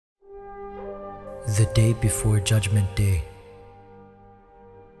The day before Judgment Day.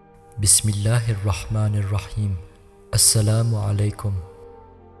 Bismillahir Rahmanir Rahim. Assalamu alaikum.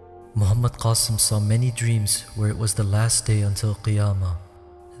 Muhammad Qasim saw many dreams where it was the last day until Qiyamah,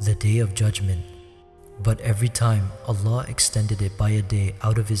 the day of judgment. But every time Allah extended it by a day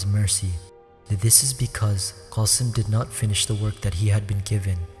out of His mercy. This is because Qasim did not finish the work that he had been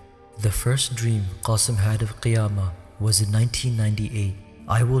given. The first dream Qasim had of Qiyamah was in 1998.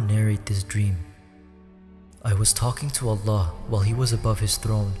 I will narrate this dream. I was talking to Allah while He was above His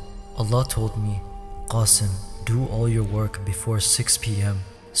throne. Allah told me, Qasim, do all your work before 6 p.m.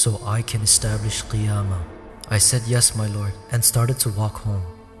 so I can establish Qiyamah. I said yes, my Lord, and started to walk home.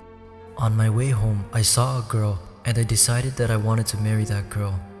 On my way home, I saw a girl and I decided that I wanted to marry that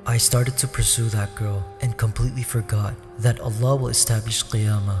girl. I started to pursue that girl and completely forgot that Allah will establish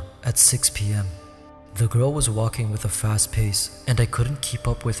Qiyamah at 6 p.m. The girl was walking with a fast pace and I couldn't keep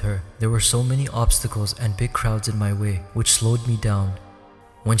up with her. There were so many obstacles and big crowds in my way, which slowed me down.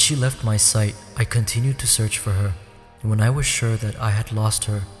 When she left my sight, I continued to search for her. When I was sure that I had lost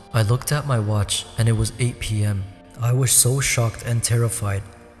her, I looked at my watch and it was 8 p.m. I was so shocked and terrified.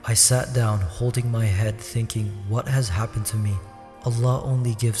 I sat down holding my head thinking, what has happened to me? Allah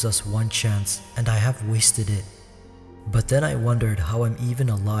only gives us one chance and I have wasted it. But then I wondered how I'm even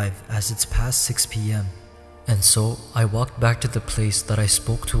alive as it's past 6 p.m. And so I walked back to the place that I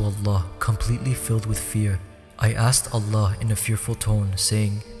spoke to Allah completely filled with fear. I asked Allah in a fearful tone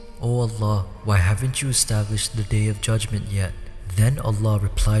saying, "O Allah, why haven't you established the day of judgment yet?" Then Allah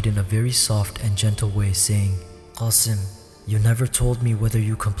replied in a very soft and gentle way saying, "Qasim, you never told me whether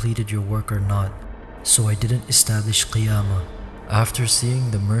you completed your work or not, so I didn't establish Qiyamah." After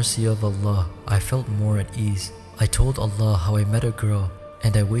seeing the mercy of Allah, I felt more at ease. I told Allah how I met a girl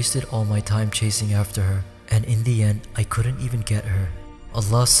and I wasted all my time chasing after her, and in the end I couldn't even get her.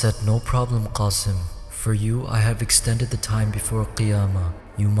 Allah said, "No problem, Qasim. For you I have extended the time before Qiyamah.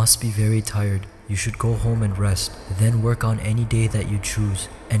 You must be very tired. You should go home and rest, then work on any day that you choose,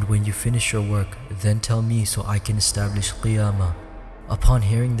 and when you finish your work, then tell me so I can establish Qiyamah." Upon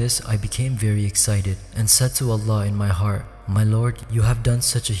hearing this, I became very excited and said to Allah in my heart, "My Lord, you have done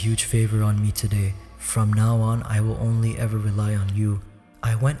such a huge favor on me today. From now on, I will only ever rely on you."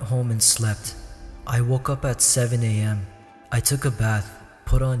 I went home and slept. I woke up at 7 a.m. I took a bath,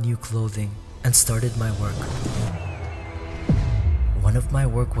 put on new clothing, and started my work. One of my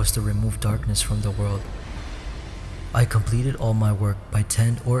work was to remove darkness from the world. I completed all my work by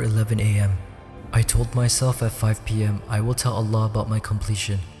 10 or 11 a.m. I told myself at 5 p.m. I will tell Allah about my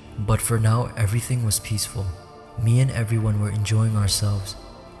completion, but for now everything was peaceful. Me and everyone were enjoying ourselves,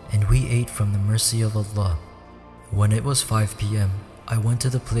 and we ate from the mercy of Allah. When it was 5 p.m., I went to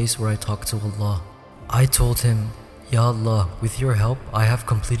the place where I talked to Allah. I told Him, "Ya Allah, with your help, I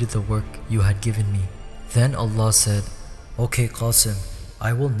have completed the work you had given me." Then Allah said, "Okay Qasim,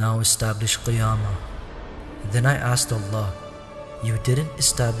 I will now establish Qiyamah." Then I asked Allah, "You didn't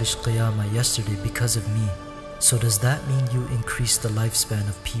establish Qiyamah yesterday because of me, so does that mean you increased the lifespan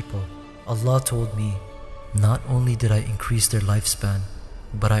of people?" Allah told me, "Not only did I increase their lifespan,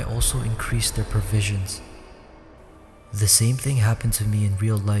 but I also increased their provisions." The same thing happened to me in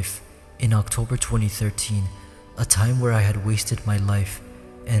real life in October 2013, a time where I had wasted my life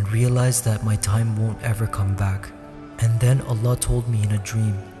and realized that my time won't ever come back. And then Allah told me in a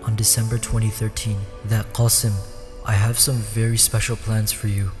dream on December 2013 that, "Qasim, I have some very special plans for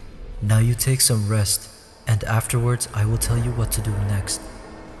you. Now you take some rest, and afterwards I will tell you what to do next."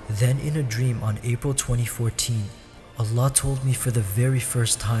 Then in a dream on April 2014, Allah told me for the very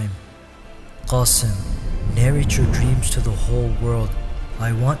first time, "Qasim, narrate your dreams to the whole world.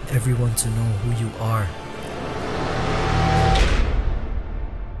 I want everyone to know who you are."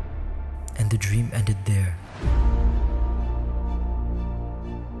 And the dream ended there.